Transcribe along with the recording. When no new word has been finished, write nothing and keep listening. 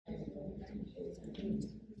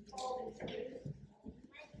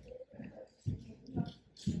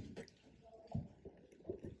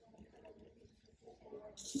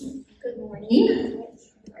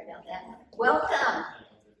Sorry about that. Welcome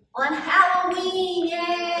on Halloween,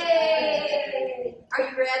 yay! Are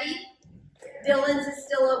you ready? Dylan's is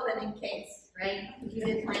still open in case, right? You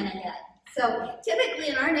didn't plan ahead. So typically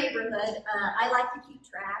in our neighborhood, I like to keep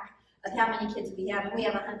track of how many kids we have, and we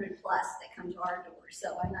have 100 plus that come to our door.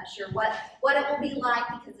 So I'm not sure what it will be like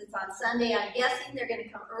because it's on Sunday. I'm guessing they're going to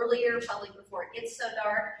come earlier, probably before it gets so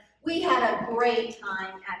dark. We had a great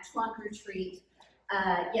time at Trunk or Treat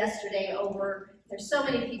yesterday over, there's so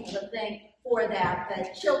many people to thank for that,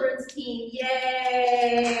 but children's team,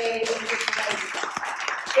 yay!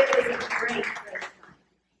 It was a great time.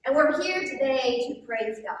 And we're here today to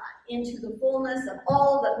praise God into the fullness of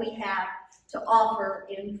all that we have to offer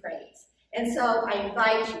in praise. And so I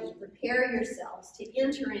invite you to prepare yourselves to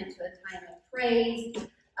enter into a time of praise,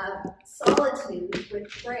 of solitude with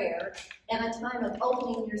prayer, and a time of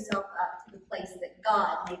opening yourself up to the place that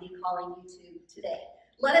God may be calling you to today.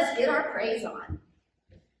 Let us get our praise on.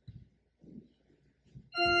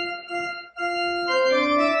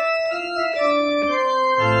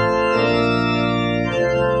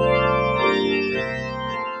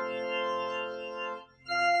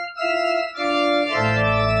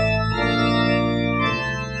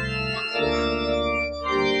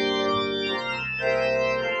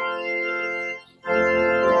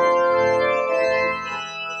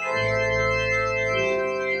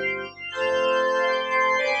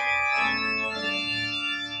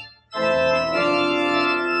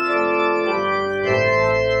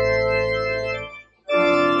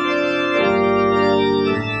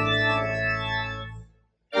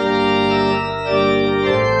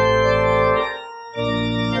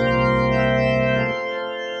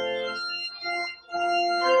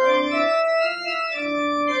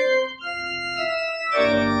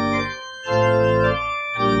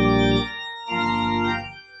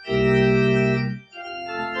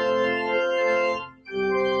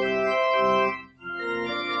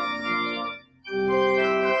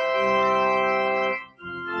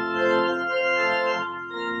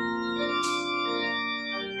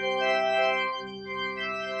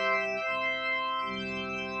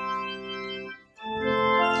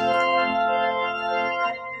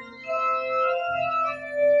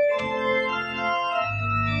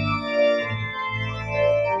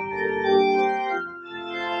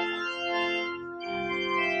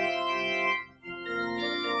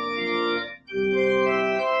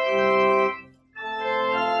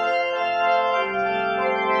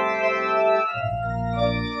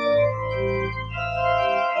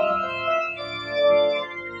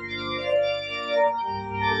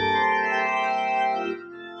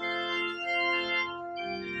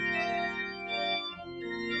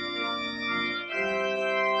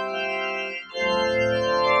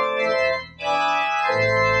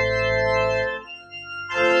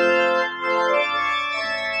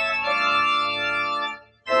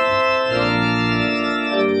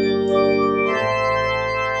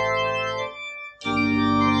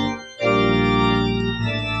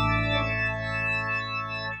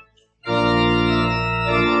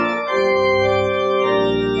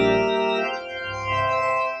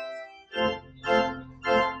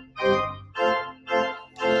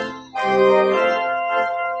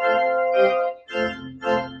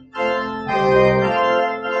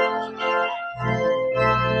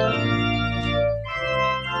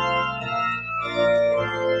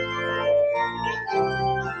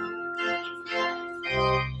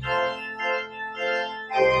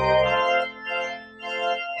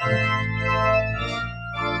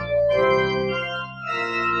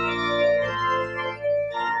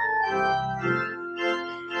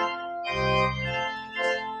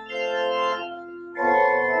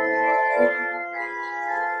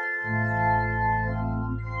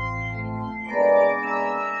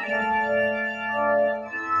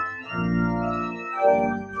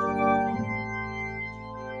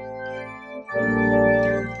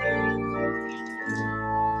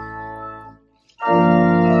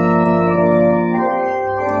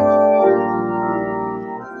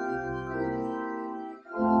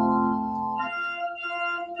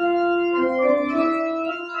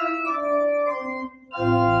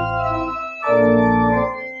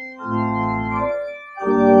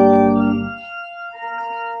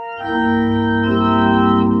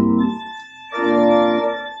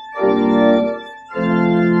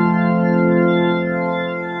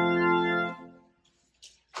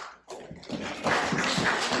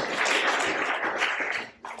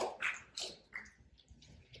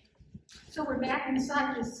 So we're back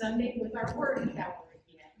inside this Sunday with our word tower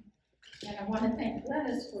again. And I want to thank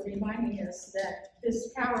Glennis for reminding us that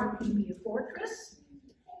this tower can be a fortress.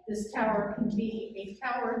 This tower can be a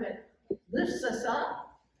tower that lifts us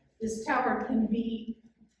up. This tower can be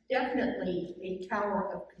definitely a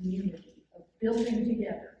tower of community, of building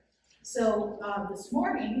together. So this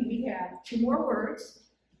morning we have 2 more words.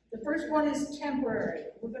 The first one is temporary.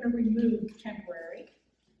 We're going to remove temporary.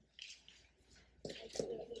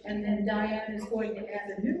 And then Diane is going to add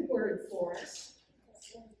a new word for us.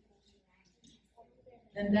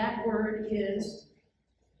 And that word is,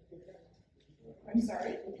 I'm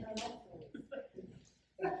sorry?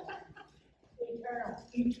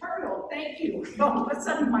 Eternal, thank you. All of a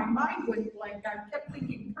sudden my mind went blank. I kept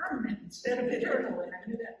thinking permanent instead of eternal, and I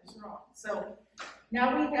knew that was wrong. So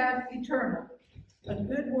now we have eternal, a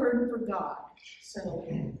good word for God. So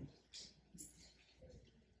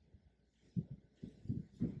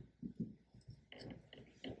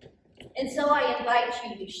And so I invite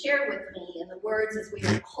you to share with me in the words as we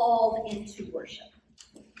are called into worship.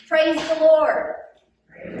 Praise the Lord.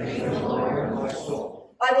 Praise the Lord, my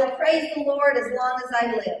soul. I will praise the Lord as long as I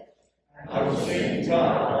live. I will sing to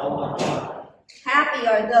God all my life. Happy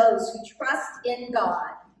are those who trust in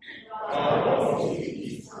God. God always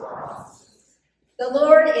keeps us. The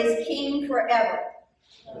Lord is King forever.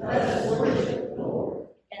 Let us worship the Lord.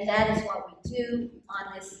 And that is what we do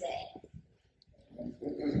on this day.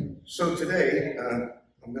 So today,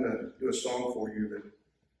 I'm going to do a song for you that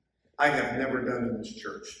I have never done in this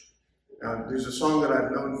church. There's a song that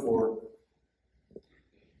I've known for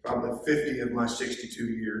probably 50 of my 62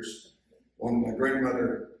 years. One my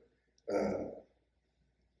grandmother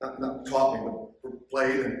not taught me, but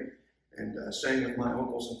played and sang with my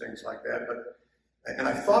uncles and things like that. And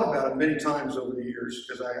I've thought about it many times over the years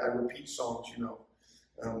because I repeat songs, you know,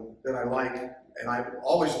 that I like. And I've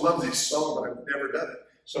always loved this song, but I've never done it.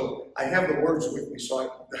 So I have the words with me,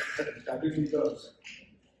 so I do need those.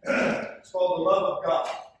 It's called The Love of God.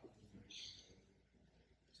 It's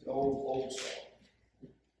an old song.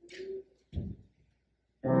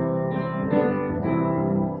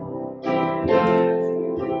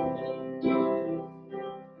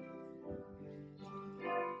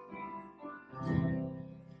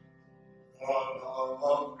 The love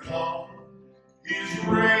of God is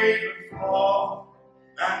great and far,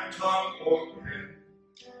 and tongue or pen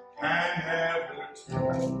can never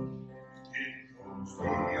tell. It goes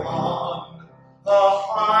beyond the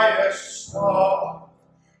highest star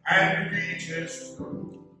and reaches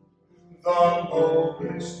through the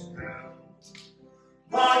lowest hell.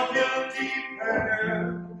 The guilty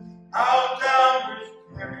pair, out down with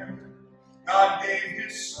care, God gave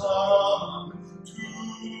His Son to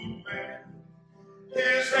bear.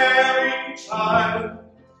 His erring child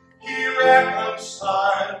He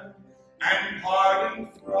reconciled and pardoned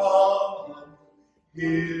from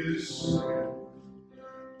His sin.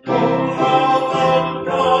 O love of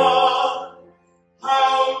God,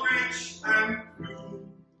 how rich and true,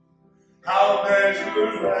 how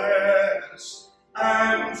measureless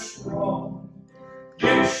and strong,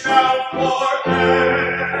 it shall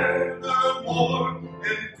forevermore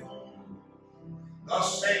endure the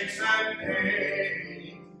saints and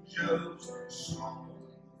angels' song.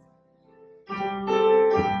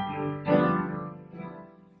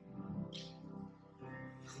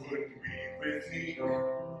 Could we with the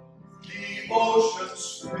oceans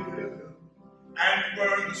fill and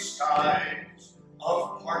burn the skies of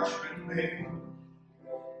parchment made,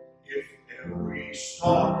 if every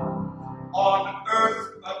star on earth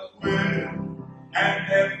a quill and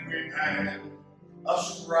every man a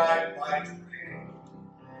scribe by trade,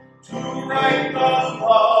 to write the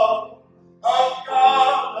love of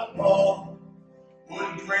God above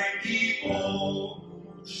would drain the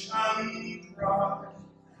ocean dry,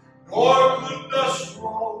 nor could the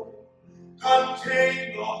scroll contain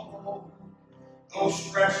the whole, though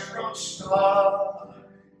stretched from sky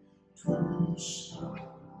to sky.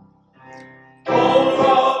 O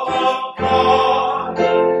love of God,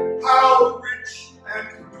 how rich and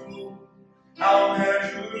true, how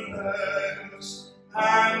measureless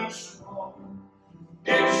and strong,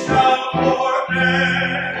 it shall forevermore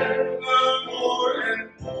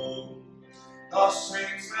endure the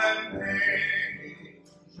saints and angels'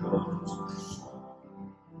 song.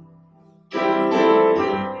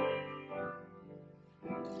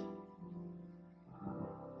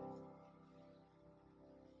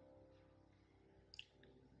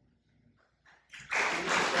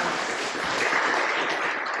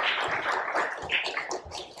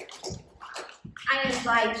 I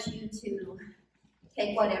invite you to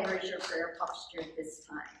take whatever is your prayer posture at this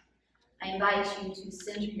time. I invite you to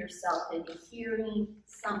center yourself into hearing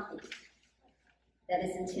something that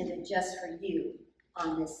is intended just for you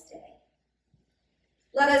on this day.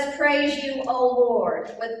 Let us praise you, O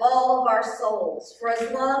Lord, with all of our souls. For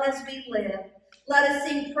as long as we live, let us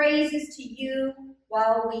sing praises to you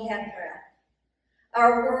while we have breath.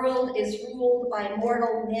 Our world is ruled by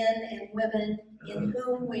mortal men and women in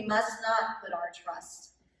whom we must not put our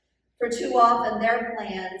trust. For too often their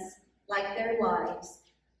plans, like their lives,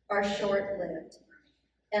 are short-lived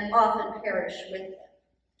and often perish with them.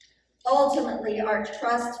 Ultimately, our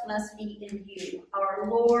trust must be in you, our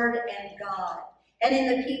Lord and God, and in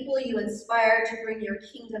the people you inspire to bring your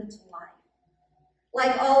kingdom to life.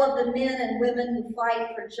 Like all of the men and women who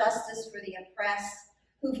fight for justice for the oppressed,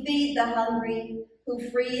 who feed the hungry, who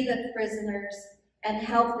free the prisoners, and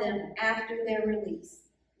help them after their release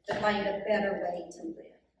to find a better way to live.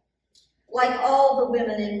 Like all the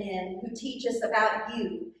women and men who teach us about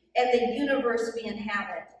you and the universe we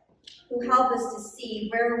inhabit, who help us to see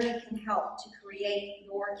where we can help to create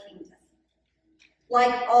your kingdom.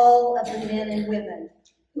 Like all of the men and women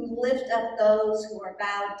who lift up those who are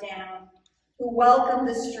bowed down, who welcome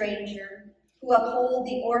the stranger, who uphold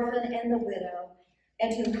the orphan and the widow,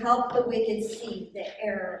 and who help the wicked see the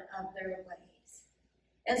error of their ways.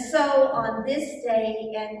 And so on this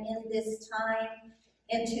day and in this time,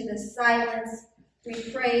 into the silence, we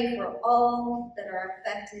pray for all that are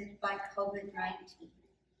affected by COVID-19.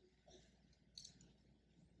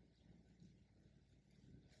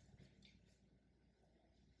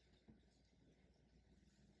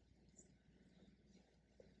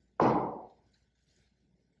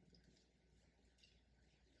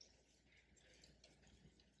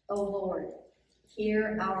 O Lord,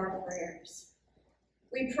 hear our prayers.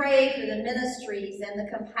 We pray for the ministries and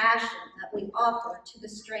the compassion that we offer to the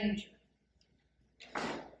stranger.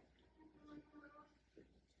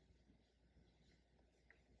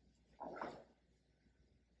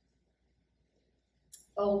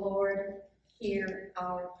 O Lord, hear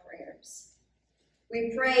our prayers.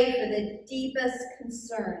 We pray for the deepest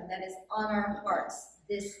concern that is on our hearts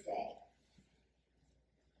this day.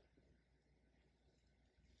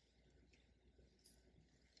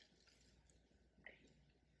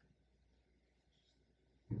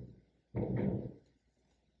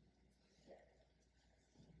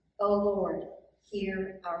 O Lord,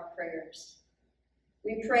 hear our prayers.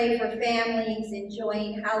 We pray for families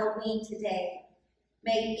enjoying Halloween today.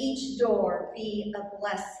 May each door be a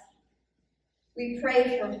blessing. We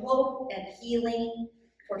pray for hope and healing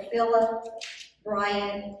for Philip,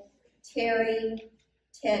 Brian, Terry,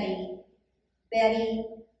 Teddy, Betty,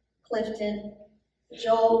 Clifton,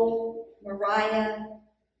 Joel, Mariah,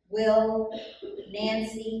 Will,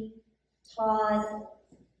 Nancy, Todd,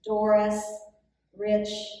 Doris, Rich,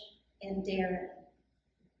 and Darren.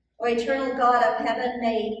 O eternal God of heaven,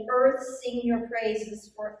 may earth sing your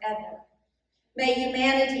praises forever. May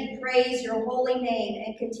humanity praise your holy name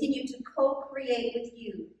and continue to co-create with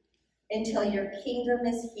you until your kingdom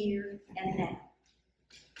is here and now.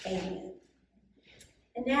 Amen.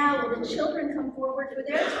 And now will the children come forward for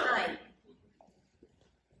their time?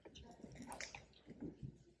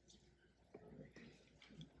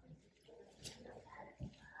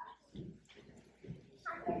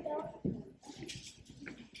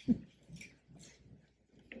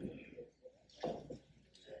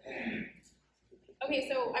 Okay,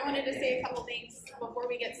 so I wanted to say a couple things before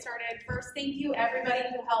we get started. First, thank you everybody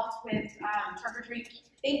who helped with trunk or treat.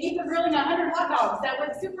 Thank you for grilling 100 hot dogs. That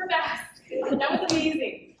went super fast. That was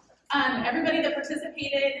amazing. Everybody that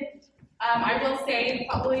participated, I will say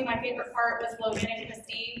probably my favorite part was Logan and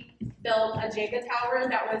Christine built a Jenga tower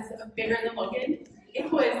that was bigger than Logan. It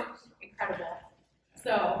was incredible.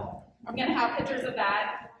 So I'm gonna have pictures of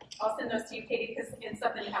that. I'll send those to you, Katie, because it's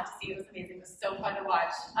something you have to see. It was amazing. It was so fun to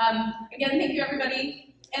watch. Again, thank you,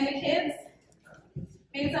 everybody. And the kids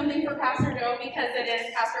made something for Pastor Joe because it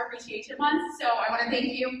is Pastor Appreciation Month. So I want to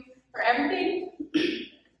thank you for everything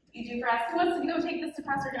you do for us. Who wants to go take this to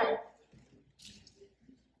Pastor Joe?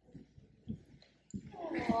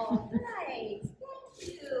 Oh, nice.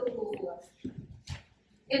 Thank you.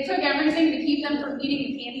 It took everything to keep them from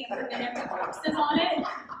eating the candy and putting it in the boxes on it.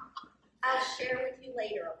 I'll share with you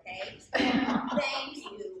later, okay? Thank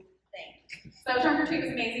you. Thanks. So trunk or treat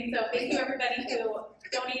was amazing. So thank you everybody who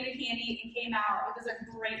donated candy and came out. It was a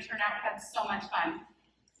great turnout. We had so much fun.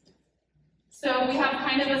 So we have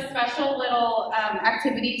kind of a special little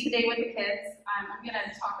activity today with the kids. I'm going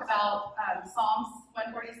to talk about Psalms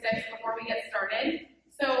 146 before we get started.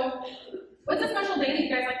 So what's a special day that you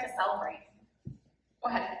guys like to celebrate? Go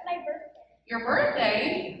ahead. My birthday. Your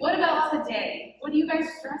birthday? What about today? What do you guys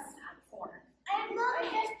dress up for? I'm not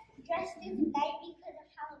just dressed this night because of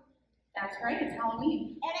Halloween. That's right, it's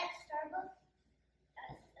Halloween. And at Starbucks,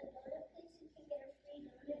 at a donut place, you can get a free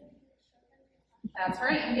donut if you show them. That's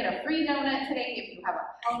right, you get a free donut today if you have a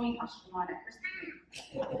Halloween costume on at Krispy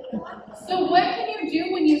Kreme. So what can you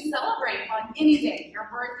do when you celebrate on any day? Your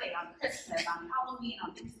birthday, on Christmas, on Halloween,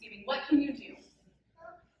 on Thanksgiving, what can you do?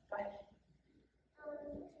 Go ahead.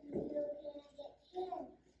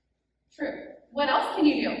 True. What else can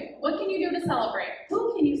you do? What can you do to celebrate?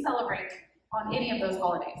 Who can you celebrate on any of those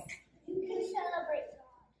holidays? You can celebrate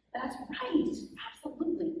God. That's right,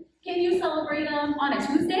 absolutely. Can you celebrate on a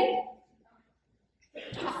Tuesday?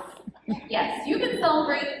 Yes, you can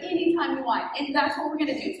celebrate anytime you want, and that's what we're going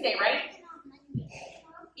to do today, right?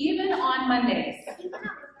 Even on Mondays,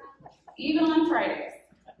 even on Fridays.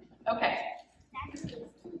 Okay.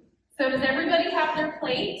 So does everybody have their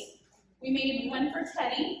plate? We made one for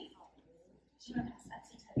Teddy. I'm going to pass that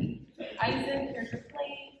to Teddy. Isaac, here's your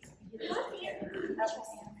plate. Is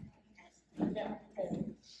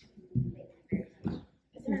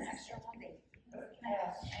there an extra one?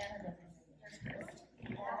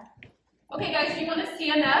 Okay, guys, do you want to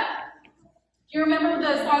stand up? Do you remember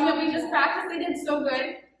the song that we just practiced? They did so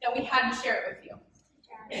good that we had to share it with you.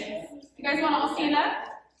 You guys want to all stand up?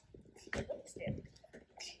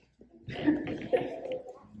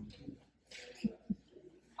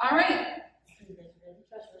 All right.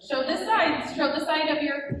 Show this side. Show the side of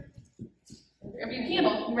your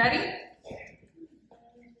candle. You ready?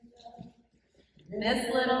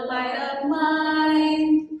 This little light of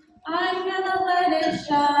mine, I'm gonna let it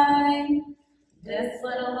shine. This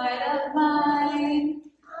little light of mine,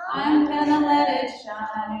 I'm gonna let it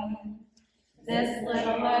shine. This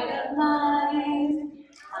little light of mine,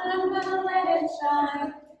 I'm gonna let it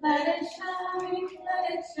shine. Let it shine,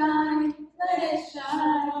 let it shine, let it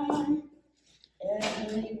shine.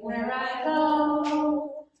 Everywhere I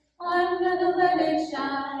go, I'm gonna let it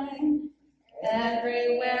shine.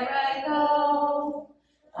 Everywhere I go,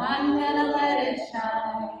 I'm gonna let it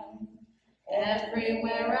shine.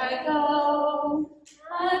 Everywhere I go,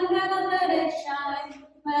 I'm gonna let it shine.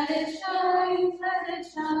 Let it shine, let it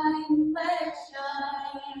shine, let it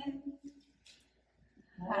shine.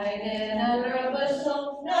 Hide it under a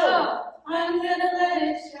bushel, no, I'm gonna let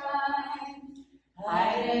it shine.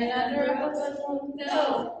 Hide it under a bushel,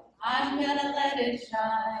 no, I'm gonna let it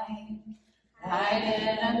shine. Hide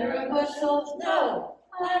it under a bushel, no,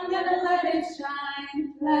 I'm gonna let it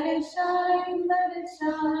shine. Let it shine, let it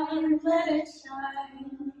shine, let it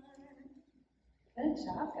shine. Good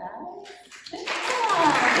job, guys. Good job.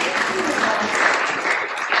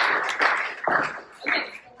 Okay,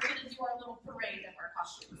 so we're gonna do our little parade of our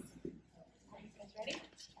costumes. Are you guys ready?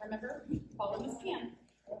 Remember, follow Miss Pam.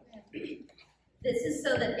 This is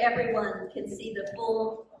so that everyone can see the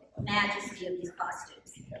full majesty of these costumes.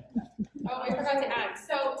 Oh, I forgot to add.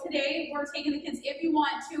 So today we're taking the kids, if you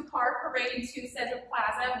want to car parade to Sedgwick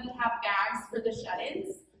Plaza, we have bags for the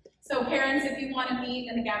shut-ins. So parents, if you want to meet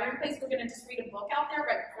in the gathering place, we're going to just read a book out there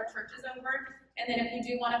right before church is over. And then if you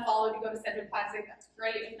do want to follow to go to Sedgwick Plaza, that's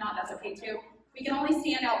great. If not, that's okay too. We can only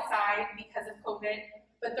stand outside because of COVID,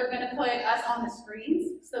 but they're going to put us on the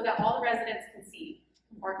screens so that all the residents can see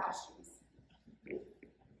our costumes.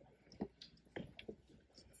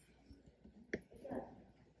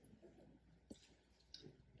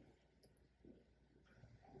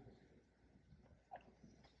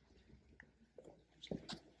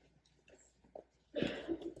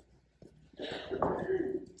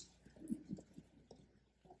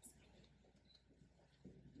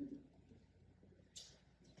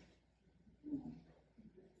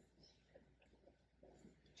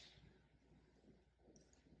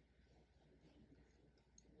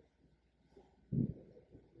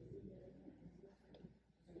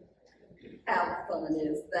 How fun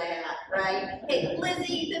is that, right? Hey,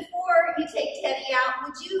 Lizzie, before you take Teddy out,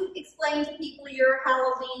 would you explain to people your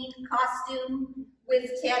Halloween costume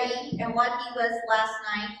with Teddy and what he was last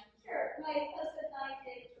night? Sure. My husband and I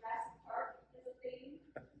did Jurassic Park as a theme.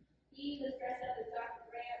 He was dressed up as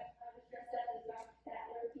Dr. Grant. I was dressed up as Dr.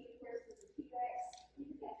 Statler. He, of course, was a T-Rex.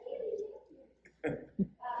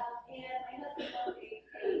 And my husband wrote a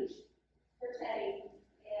page for Teddy,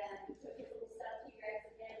 and he took his little stuffed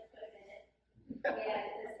T-Rex and put him in it. And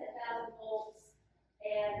it says 10,000 volts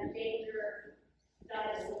and danger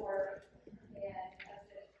dinosaur, and that's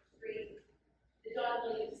the street. The John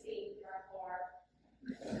Williams scene in our car.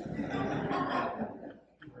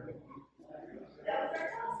 That was our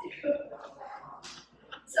costume.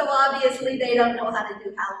 So obviously they don't know how to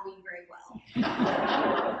do Halloween very well.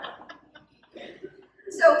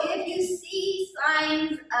 So if you see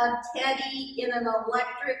signs of Teddy in an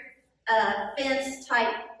electric fence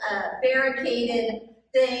type barricaded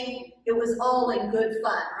thing, it was all in good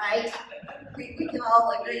fun, right? We can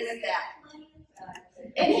all agree with that.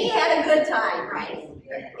 And he had a good time, right?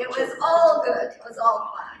 It was all good. It was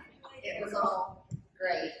all fun. It was all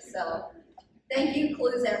great. So thank you,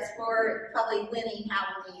 Cluzettes, for probably winning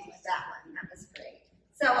Halloween with that one. That was great.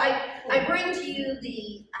 So I bring to you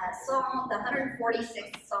the Psalm, the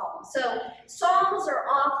 146th Psalm. So Psalms are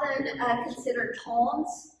often considered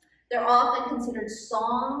poems. They're often considered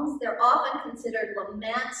songs. They're often considered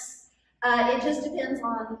laments. It just depends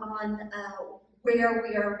on where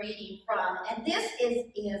we are reading from. And this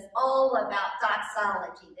is all about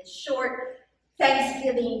doxology, this short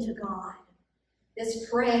thanksgiving to God, this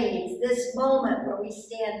praise, this moment where we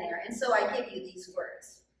stand there. And so I give you these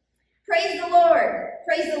words. Praise the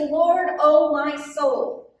Lord, O my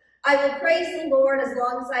soul. I will praise the Lord as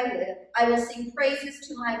long as I live. I will sing praises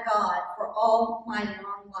to my God for all my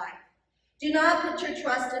long life. Do not put your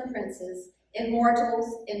trust in princes, in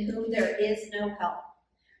mortals in whom there is no help.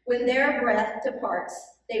 When their breath departs,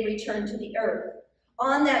 they return to the earth.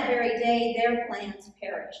 On that very day, their plans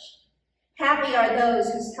perish. Happy are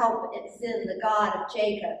those whose help is in the God of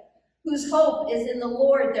Jacob, whose hope is in the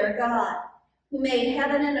Lord their God, who made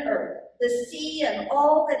heaven and earth, the sea and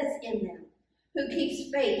all that is in them, who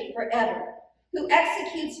keeps faith forever, who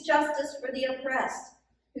executes justice for the oppressed,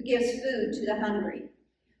 who gives food to the hungry.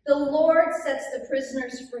 The Lord sets the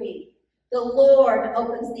prisoners free. The Lord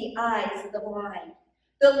opens the eyes of the blind.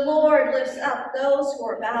 The Lord lifts up those who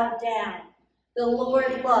are bowed down. The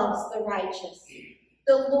Lord loves the righteous.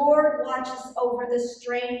 The Lord watches over the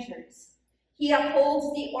strangers. He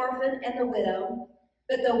upholds the orphan and the widow,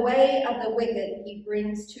 but the way of the wicked he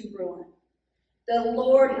brings to ruin. The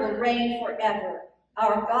Lord will reign forever.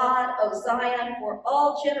 Our God, O Zion, for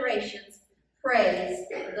all generations, praise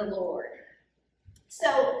the Lord.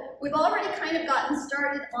 So we've already kind of gotten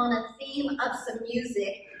started on a theme of some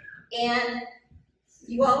music, and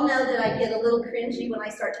you all know that I get a little cringy when I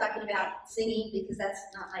start talking about singing because that's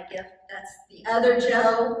not my gift. That's the other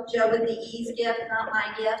Joe with the E's gift, not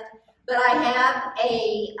my gift. But I have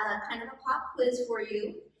a kind of a pop quiz for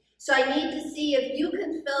you. So I need to see if you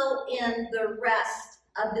can fill in the rest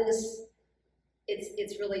of this.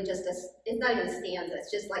 It's really just it's not even a stanza,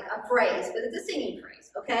 it's just like a phrase, but it's a singing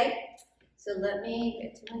phrase, okay? So let me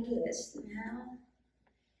get to my list now.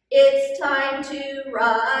 It's time to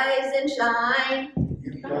rise and shine.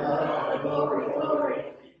 Glory, glory.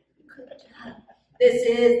 Good job. This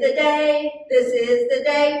is the day, that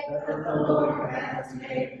The Lord has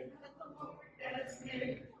made.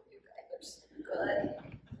 Good.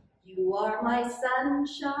 You are my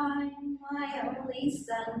sunshine, my only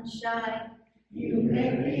sunshine. You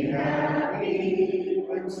make me happy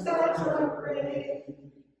when stars are gray.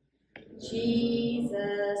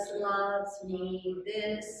 Jesus loves me,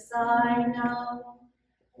 this I know.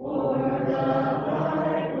 For the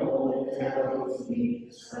Bible tells me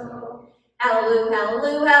so. Hallelujah,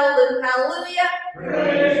 hallelujah, hallelujah, hallelujah.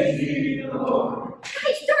 Praise ye the Lord.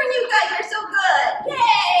 Gosh darn, you guys are so good.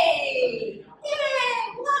 Yay! Yay!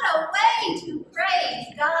 What a way to praise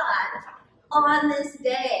God on this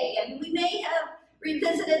day. And we may have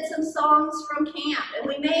revisited some songs from camp, and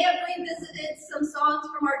we may have revisited some songs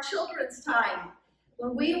from our children's time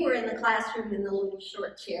when we were in the classroom in the little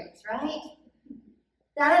short chairs, right?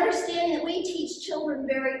 That understanding that we teach children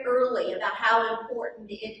very early about how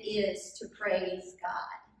important it is to praise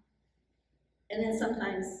God. And then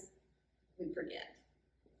sometimes we forget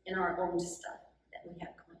in our own stuff that we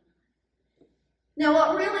have going on. Now,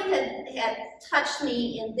 what really had touched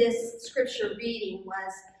me in this scripture reading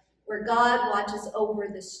was where God watches over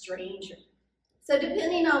the stranger. So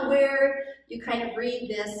depending on where you kind of read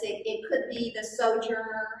this, it could be the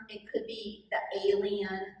sojourner, it could be the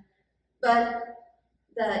alien, but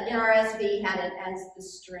the NRSV had it as the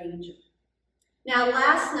stranger. Now,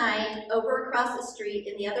 last night, over across the street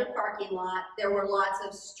in the other parking lot, there were lots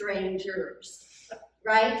of strangers,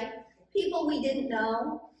 right? People we didn't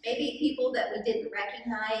know, maybe people that we didn't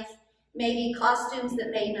recognize, maybe costumes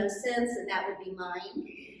that made no sense, and that would be mine.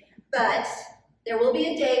 But there will be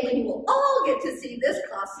a day when you will all get to see this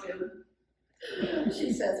costume,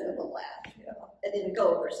 she says with a laugh. You know, it didn't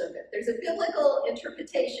go over so good. There's a biblical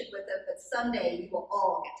interpretation with it, but someday you will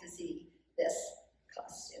all get to see this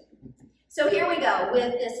costume. So here we go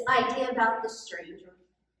with this idea about the stranger.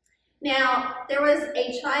 Now, there was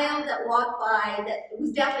a child that walked by that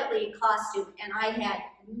was definitely in costume, and I had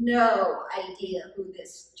no idea who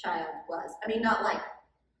this child was. I mean, not like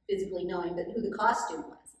physically knowing, but who the costume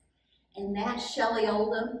was. And that's Shelley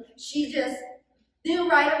Oldham. She just knew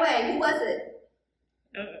right away. Who was it?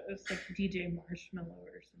 It was like DJ Marshmallow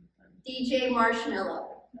or something. DJ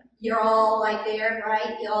Marshmallow. You're all like there,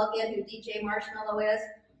 right? You all get who DJ Marshmallow is?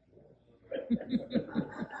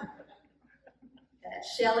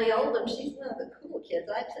 Shelley Oldham, she's one of the cool kids,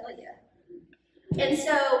 I tell you. And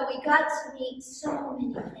so we got to meet so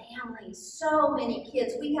many families, so many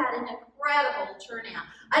kids. We had an incredible turnout.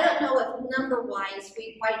 I don't know if number-wise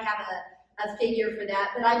we quite have a figure for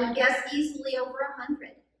that, but I would guess easily over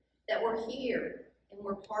 100 that were here and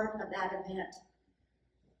were part of that event.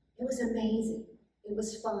 It was amazing. It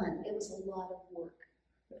was fun. It was a lot of work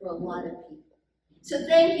for a lot of people. So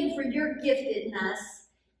thank you for your giftedness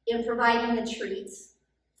in providing the treats,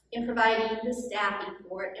 in providing the staffing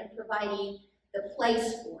for it, and providing the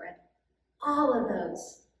place for it. All of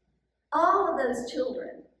those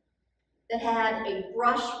children that had a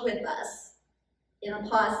brush with us in a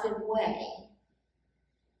positive way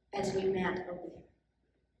as we met over there.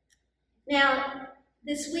 Now,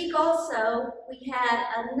 this week also, we had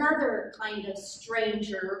another kind of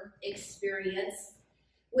stranger experience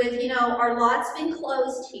with, our lot's been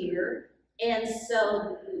closed here, and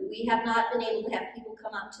so we have not been able to have people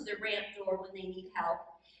come up to the ramp door when they need help.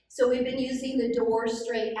 So we've been using the door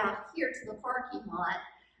straight out here to the parking lot,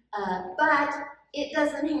 but it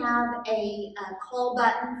doesn't have a call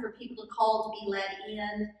button for people to call to be let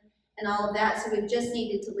in and all of that, so we've just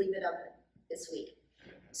needed to leave it open this week.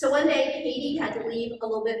 So one day, Katie had to leave a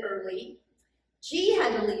little bit early. G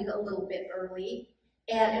had to leave a little bit early,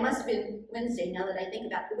 and it must have been Wednesday now that I think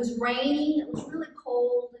about it. It was raining, it was really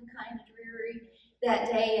cold and kind of dreary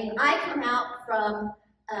that day, and I come out from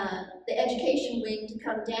the education wing to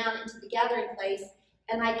come down into the gathering place,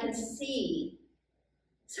 and I can see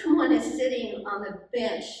someone is sitting on the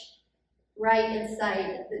bench right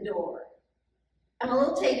inside the door. I'm a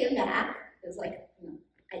little taken back. It was like,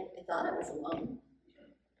 I thought I was alone.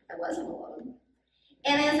 I wasn't alone.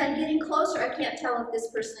 And as I'm getting closer, I can't tell if this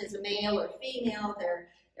person is a male or female. They're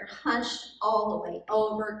hunched all the way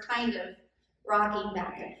over, kind of rocking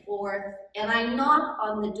back and forth. And I knock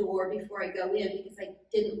on the door before I go in because I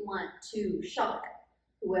didn't want to shock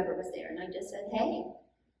whoever was there. And I just said, "Hey,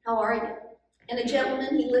 how are you?" And a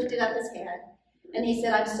gentleman, he lifted up his head and he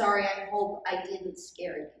said, "I'm sorry, I hope I didn't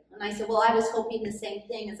scare you." And I said, "Well, I was hoping the same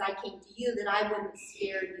thing as I came to you, that I wouldn't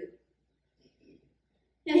scare you."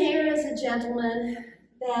 And here is a gentleman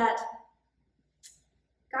that,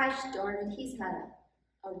 gosh darn it, he's had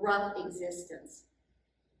a rough existence.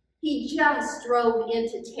 He just drove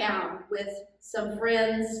into town with some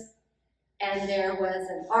friends, and there was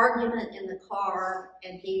an argument in the car,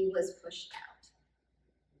 and he was pushed out.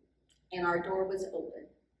 And our door was open,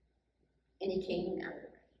 and he came out of it.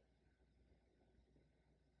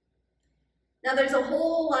 Now, there's a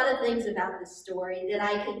whole lot of things about this story that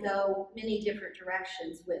I could go many different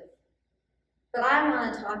directions with. But I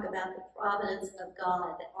want to talk about the providence of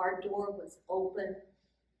God, that our door was open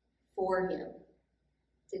for him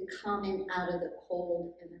to come in out of the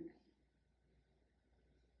cold and the rain.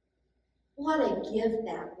 What a gift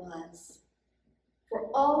that was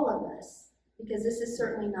for all of us, because this is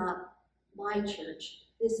certainly not my church.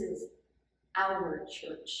 This is our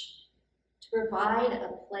church, to provide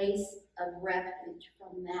a place of refuge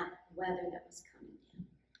from that weather that was coming in.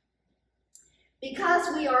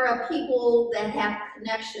 Because we are a people that have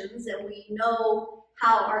connections and we know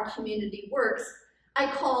how our community works,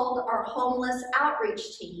 I called our homeless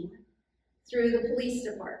outreach team through the police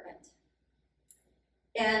department.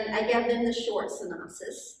 And I gave them the short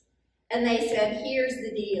synopsis. And they said, "Here's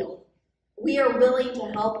the deal. We are willing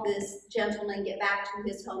to help this gentleman get back to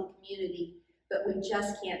his home community, but we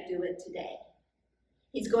just can't do it today.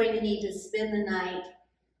 He's going to need to spend the night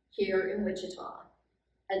here in Wichita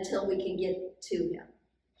until we can get to him.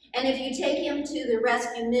 And if you take him to the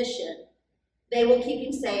rescue mission, they will keep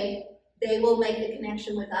him safe. They will make the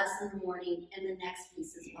connection with us in the morning, and the next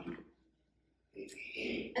piece is fine."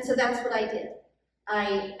 And so that's what I did.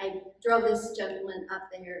 I drove this gentleman up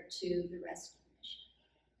there to the rescue mission.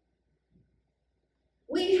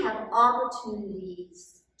 We have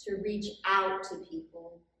opportunities to reach out to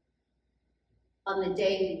people on the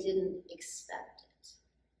day we didn't expect it.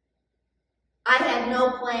 I had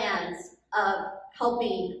no plans of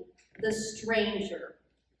helping the stranger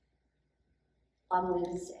on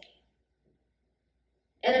Wednesday.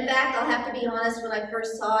 And in fact, I'll have to be honest, when I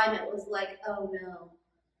first saw him, it was like, oh no,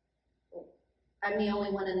 I'm the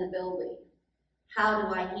only one in the building. How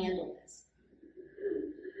do I handle this?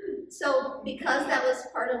 So because that was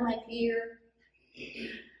part of my fear,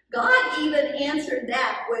 God even answered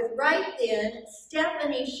that with, right then,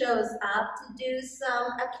 Stephanie shows up to do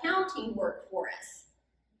some accounting work for us.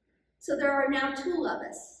 So there are now 2 of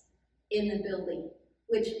us in the building,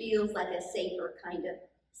 which feels like a safer kind of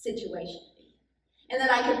situation. And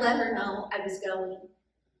that I could let her know I was going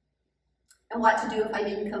and what to do if I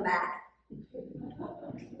didn't come back.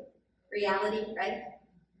 reality, right?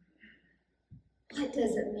 What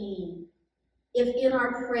does it mean if in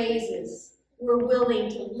our praises we're willing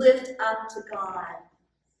to lift up to God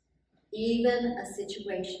even a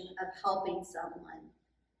situation of helping someone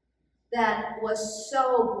that was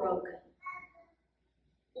so broken?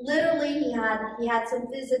 Literally, he had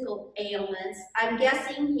some physical ailments. I'm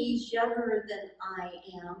guessing he's younger than I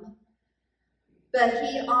am, but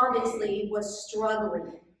he obviously was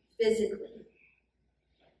struggling physically.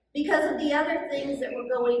 Because of the other things that were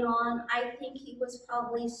going on, I think he was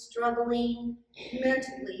probably struggling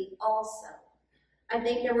mentally also. I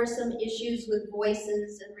think there were some issues with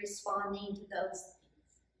voices and responding to those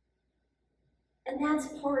things. And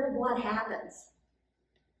that's part of what happens.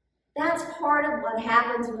 That's part of what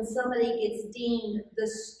happens when somebody gets deemed the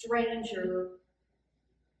stranger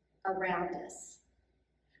around us.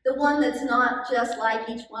 The one that's not just like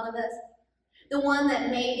each one of us. The one that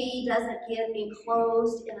maybe doesn't get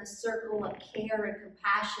enclosed in a circle of care and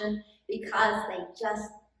compassion because they just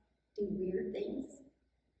do weird things.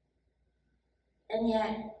 And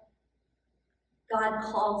yet, God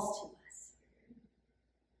calls to us.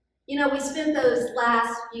 You know, we spent those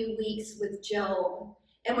last few weeks with Job,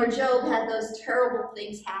 and where Job had those terrible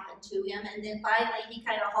things happen to him, and then finally he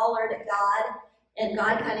kind of hollered at God, and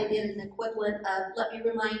God kind of did an equivalent of, let me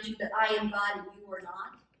remind you that I am God and you are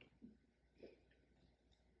not.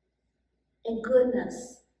 And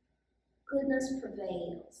goodness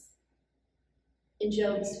prevails in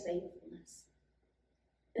Job's faithfulness.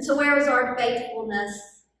 And so where is our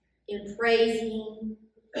faithfulness in praising,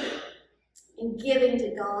 in giving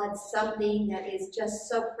to God something that is just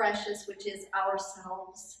so precious, which is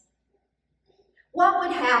ourselves? What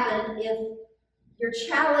would happen if your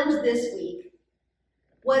challenge this week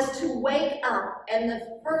was to wake up and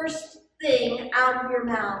the first thing out of your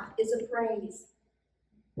mouth is a praise?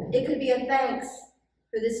 It could be a thanks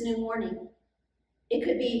for this new morning. It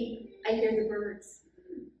could be, I hear the birds.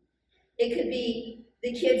 It could be,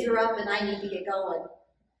 the kids are up and I need to get going.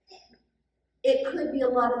 It could be a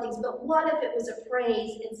lot of things, but what if it was a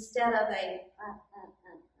praise instead of a,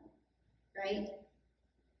 right?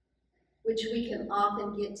 Which we can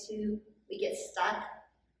often get to, we get stuck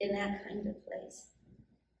in that kind of place.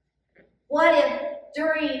 What if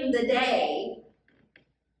during the day,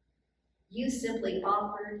 you simply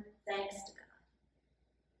offered thanks to God?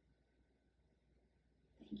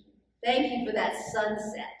 Thank you. Thank you for that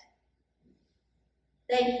sunset.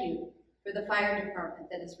 Thank you for the fire department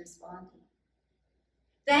that is responding.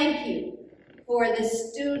 Thank you for the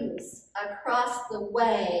students across the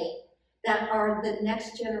way that are the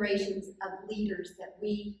next generations of leaders that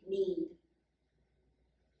we need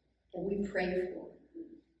and we pray for.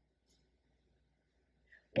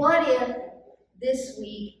 What if this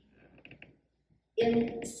week,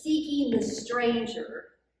 in seeking the stranger,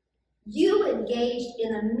 you engaged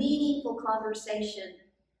in a meaningful conversation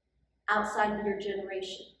outside of your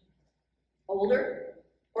generation, older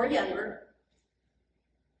or younger,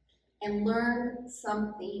 and learned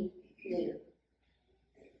something new?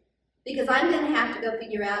 Because I'm going to have to go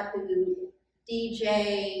figure out who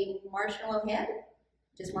DJ Marshmallow Head,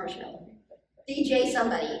 just Marshmallow, DJ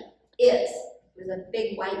somebody is, with a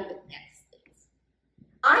big white with next things.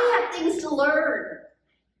 I have things to learn.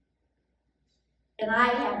 And I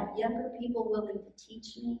have younger people willing to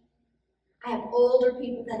teach me. I have older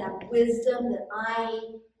people that have wisdom that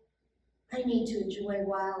I need to enjoy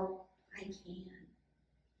while I can.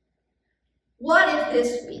 What if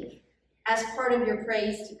this week, as part of your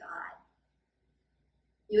praise to God,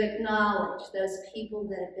 you acknowledge those people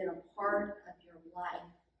that have been a part of your life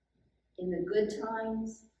in the good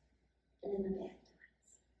times and in the bad times?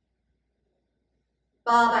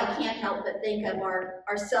 Bob, I can't help but think of our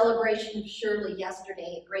celebration of Shirley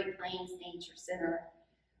yesterday at Great Plains Nature Center,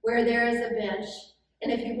 where there is a bench,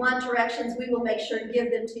 and if you want directions, we will make sure to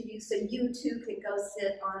give them to you so you too can go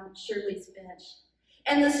sit on Shirley's bench.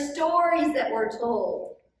 And the stories that were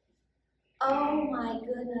told, oh my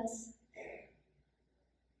goodness,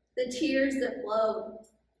 the tears that flowed.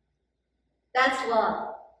 That's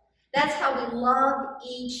love. That's how we love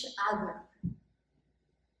each other.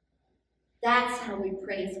 That's how we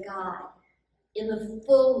praise God, in the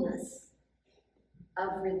fullness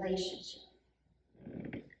of relationship.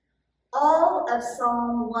 All of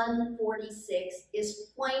Psalm 146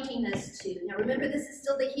 is pointing us to, now remember this is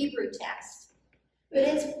still the Hebrew text, but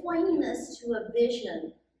it's pointing us to a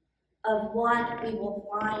vision of what we will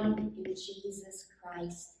find in Jesus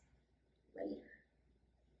Christ later.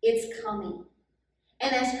 It's coming.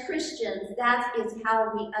 And as Christians, that is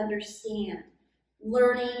how we understand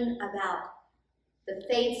learning about the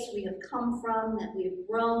faiths we have come from, that we have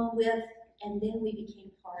grown with, and then we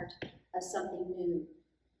became part of something new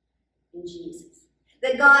in Jesus.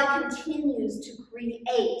 That God continues to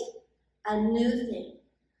create a new thing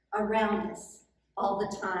around us all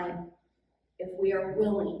the time if we are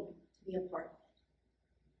willing to be a part of it.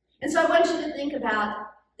 And so I want you to think about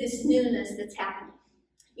this newness that's happening.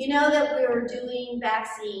 You know that we're doing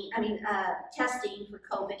testing for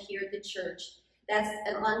COVID here at the church. That's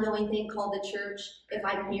an ongoing thing called the church. If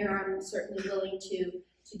I'm here, I'm certainly willing to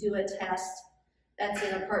do a test. That's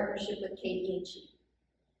in a partnership with KDHE.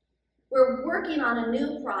 We're working on a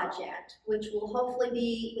new project, which will hopefully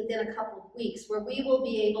be within a couple of weeks, where we will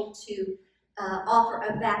be able to offer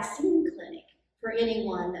a vaccine clinic for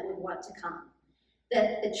anyone that would want to come.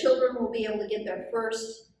 That the children will be able to get their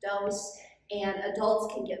first dose, and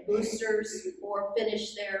adults can get boosters or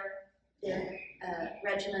finish their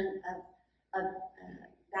regimen of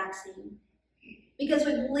vaccine. Because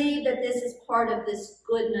we believe that this is part of this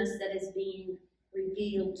goodness that is being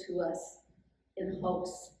revealed to us in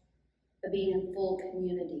hopes of being in full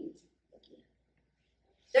community again.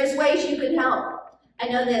 There's ways you can help. I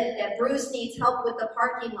know that Bruce needs help with the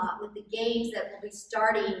parking lot, with the games that will be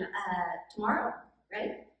starting tomorrow,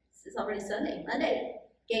 right? This is already Sunday, Monday,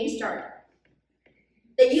 games start.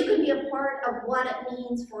 That you can be a part of what it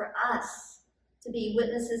means for us to be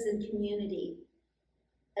witnesses in community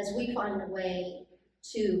as we find a way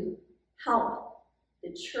to help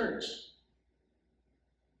the church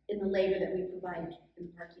in the labor that we provide in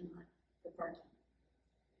the parking lot for parking.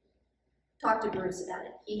 Talk to Bruce about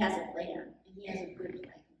it. He has a plan, and he has a good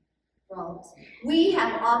plan for all of us. We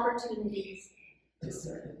have opportunities to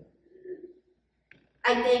serve.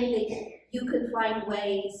 I think that you can find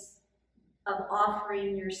ways of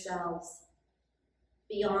offering yourselves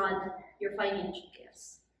beyond your financial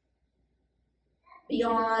gifts,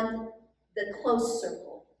 beyond the close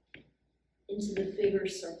circle, into the bigger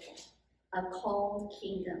circle, a called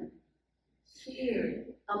kingdom here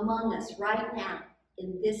among us right now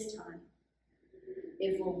in this time,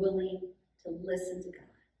 if we're willing to listen to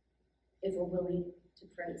God, if we're willing to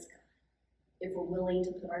praise God, if we're willing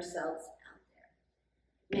to put ourselves out there.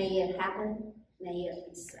 May it happen, may it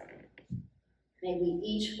be so. May we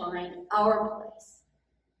each find our place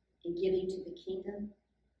in giving to the kingdom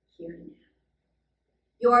here and now.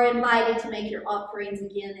 You are invited to make your offerings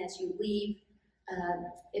again as you leave.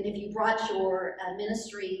 And if you brought your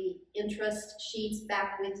ministry interest sheets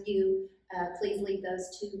back with you, please leave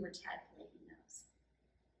those too. We're tabulating those.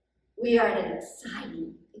 We are at an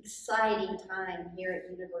exciting, exciting time here at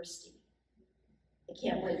University. I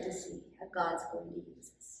can't wait to see how God's going to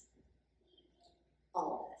use us.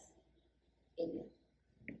 All of us. Amen.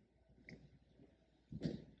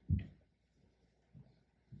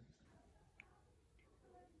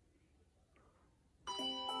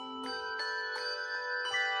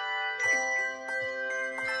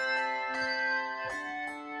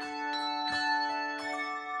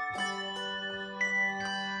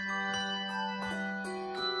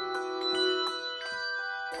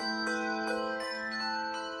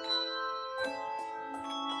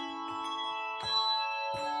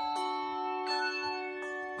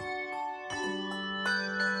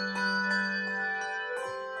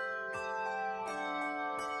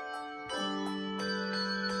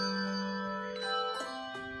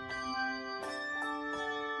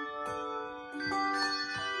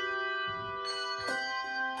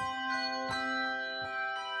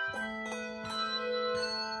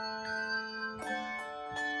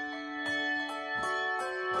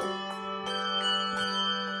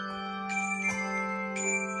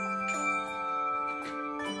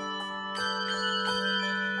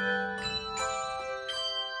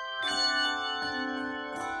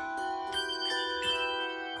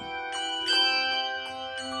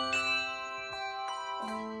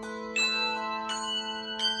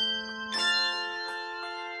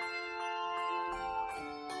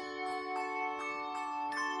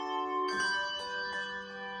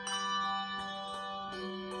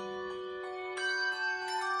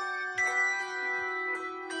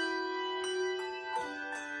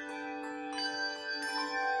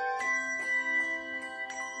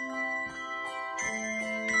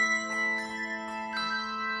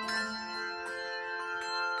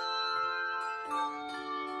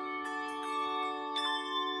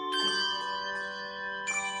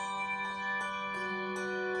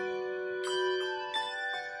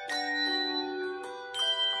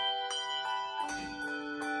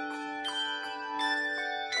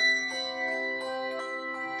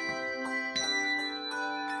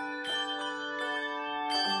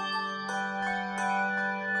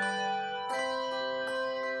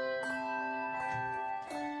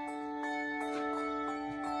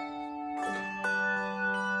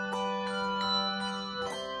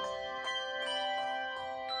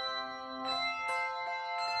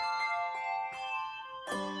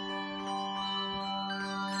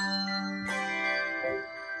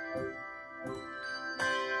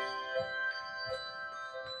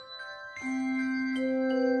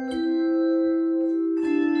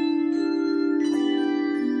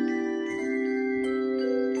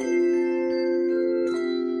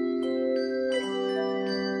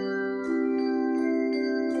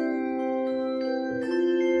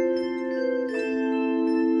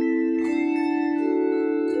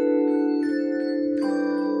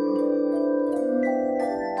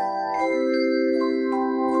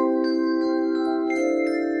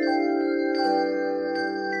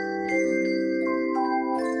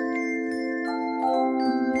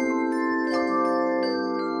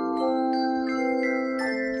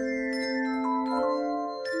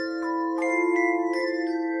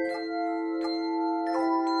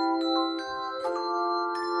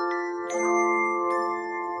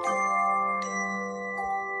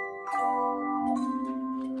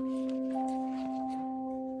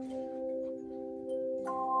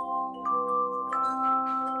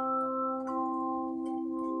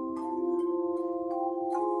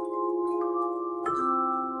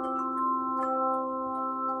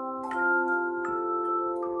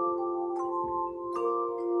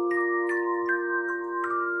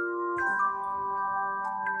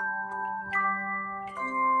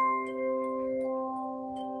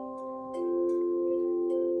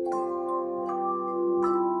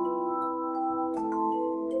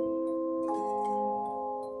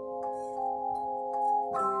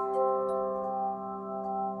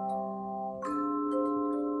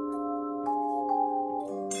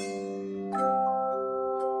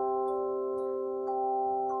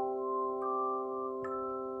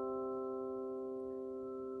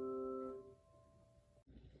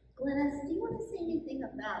 Glennis, do you want to say anything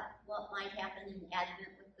about what might happen in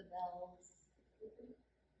Advent with the bells?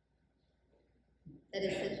 That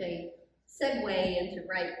is such a segue into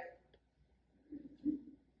right.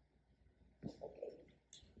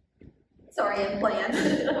 Sorry, unplanned.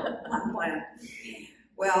 Unplanned.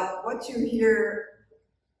 Well, what you hear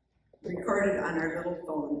recorded on our little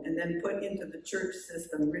phone and then put into the church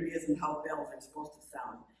system really isn't how bells are supposed to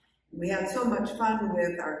sound. We had so much fun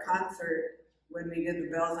with our concert when we did the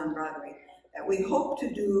Bells on Broadway that we hope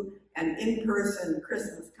to do an in-person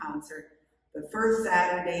Christmas concert the first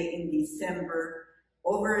Saturday in December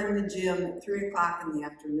over in the gym at 3 o'clock in the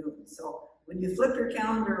afternoon. So when you flip your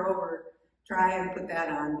calendar over, try and put that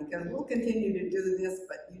on, because we'll continue to do this,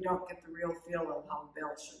 but you don't get the real feel of how the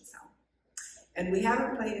bells should sound. And we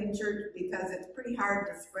haven't played in church because it's pretty hard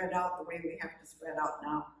to spread out the way we have to spread out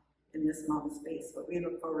now in this amount of space, but we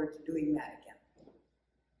look forward to doing that again.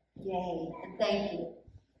 Yay, and thank you.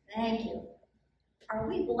 Thank you. Are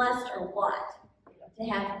we blessed or what to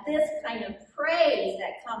have this kind of praise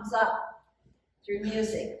that comes up through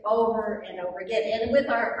music over and over again, and with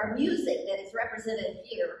our music that is represented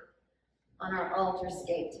here on our altar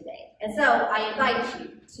scape today. And so I invite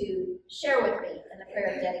you to share with me in the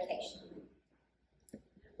prayer of dedication.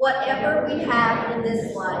 Whatever we have in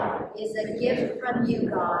this life is a gift from you,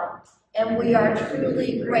 God, and we are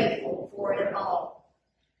truly grateful for it all.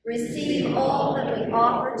 Receive all that we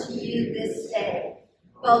offer to you this day,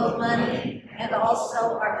 both money and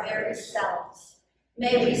also our very selves.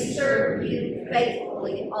 May we serve you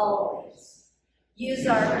faithfully always. Use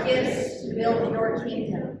our gifts to build your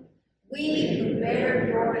kingdom. We who bear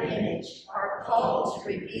your image are called to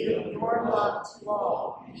reveal your love to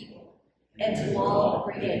all people and to all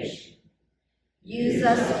creation. Use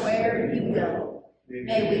us where you go.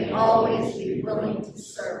 May we always be willing to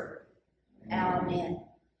serve. Amen.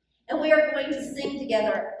 And we are going to sing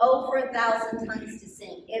together, "Oh, for 1,000 tongues to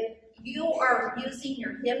sing." If you are using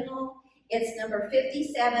your hymnal, it's number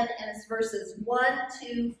 57, and it's verses 1,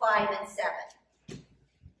 2, 5, and 7.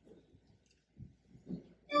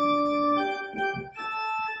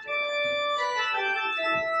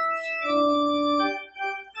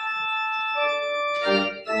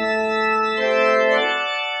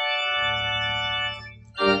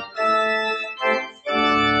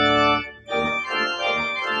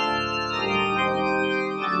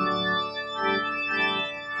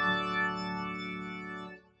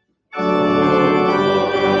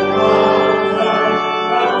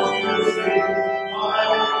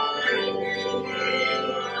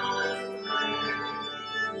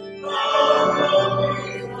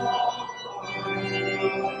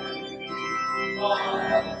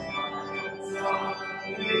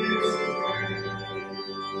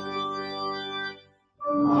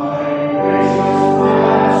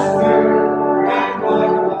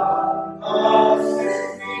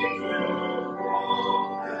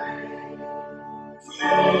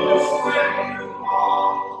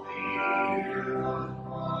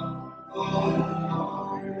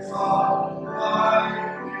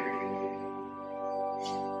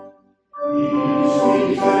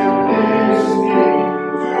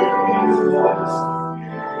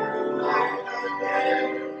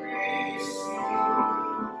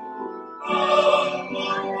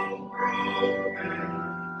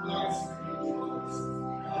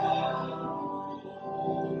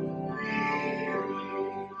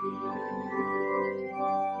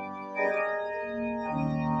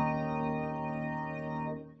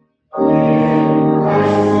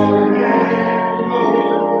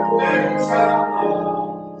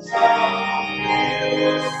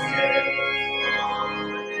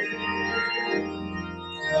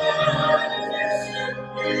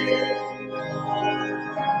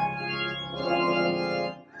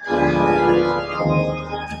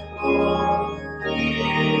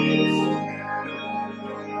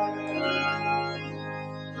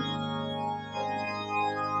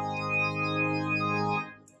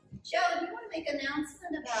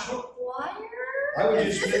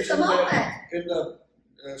 In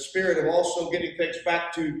the spirit of also getting things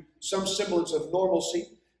back to some semblance of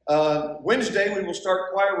normalcy. Wednesday we will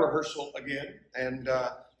start choir rehearsal again, and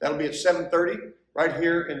that'll be at 7:30 right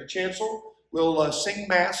here in the chancel. We'll sing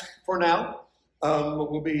mass for now.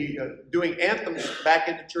 We'll be doing anthems back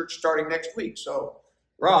in the church starting next week. So,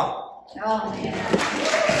 Rob. Oh, man.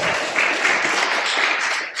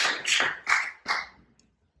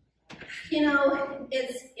 You know,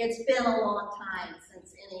 it's been a long time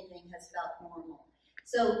since anything has felt normal.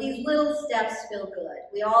 So these little steps feel good.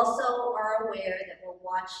 We also are aware that we're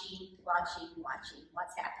watching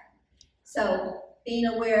what's happening. So being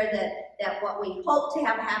aware that what we hope to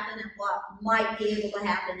have happen and what might be able to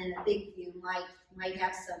happen in a big view might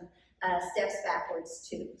have some steps backwards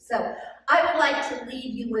too. So I would like to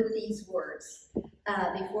leave you with these words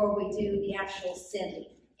before we do the actual sending.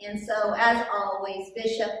 And so, as always,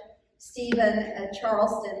 Bishop Stephen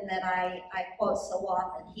Charleston, that I quote so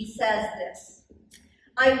often, he says this: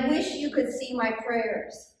 "I wish you could see my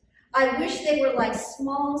prayers. I wish they were like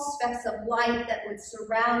small specks of light that would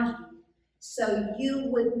surround you, so you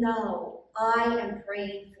would know I am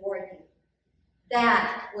praying for you.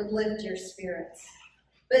 That would lift your spirits.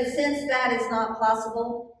 But since that is not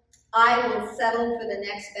possible, I will settle for the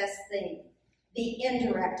next best thing, the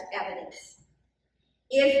indirect evidence.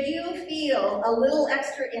 If you feel a little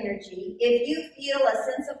extra energy, if you feel a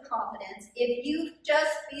sense of confidence, if you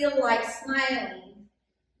just feel like smiling,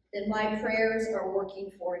 then my prayers are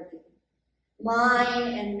working for you,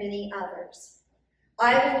 mine and many others.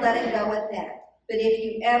 I will let it go at that. But if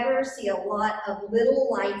you ever see a lot of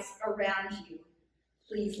little lights around you,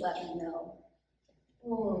 please let me know."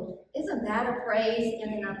 Oh, isn't that a praise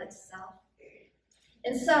in and of itself?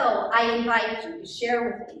 And so I invite you to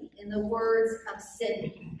share with me in the words of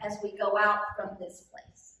Cindy as we go out from this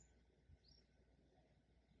place.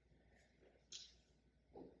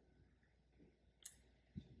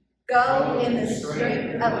 Go in the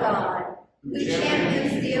strength of God, who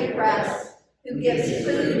champions the oppressed, who gives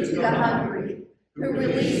food to the hungry, who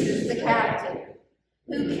releases the captive,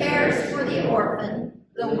 who cares for the orphan,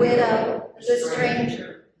 the widow, the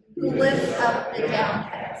stranger, who lifts up the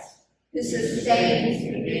downcast, who sustains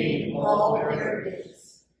the needy all their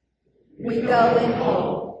needs. We go in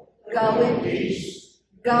hope, go in peace,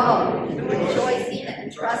 go rejoicing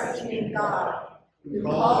and trusting in God, who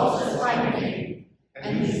calls us by name,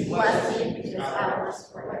 and whose blessing is ours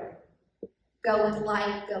forever. Go with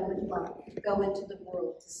light, go with love, go into the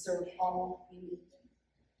world to serve all you need.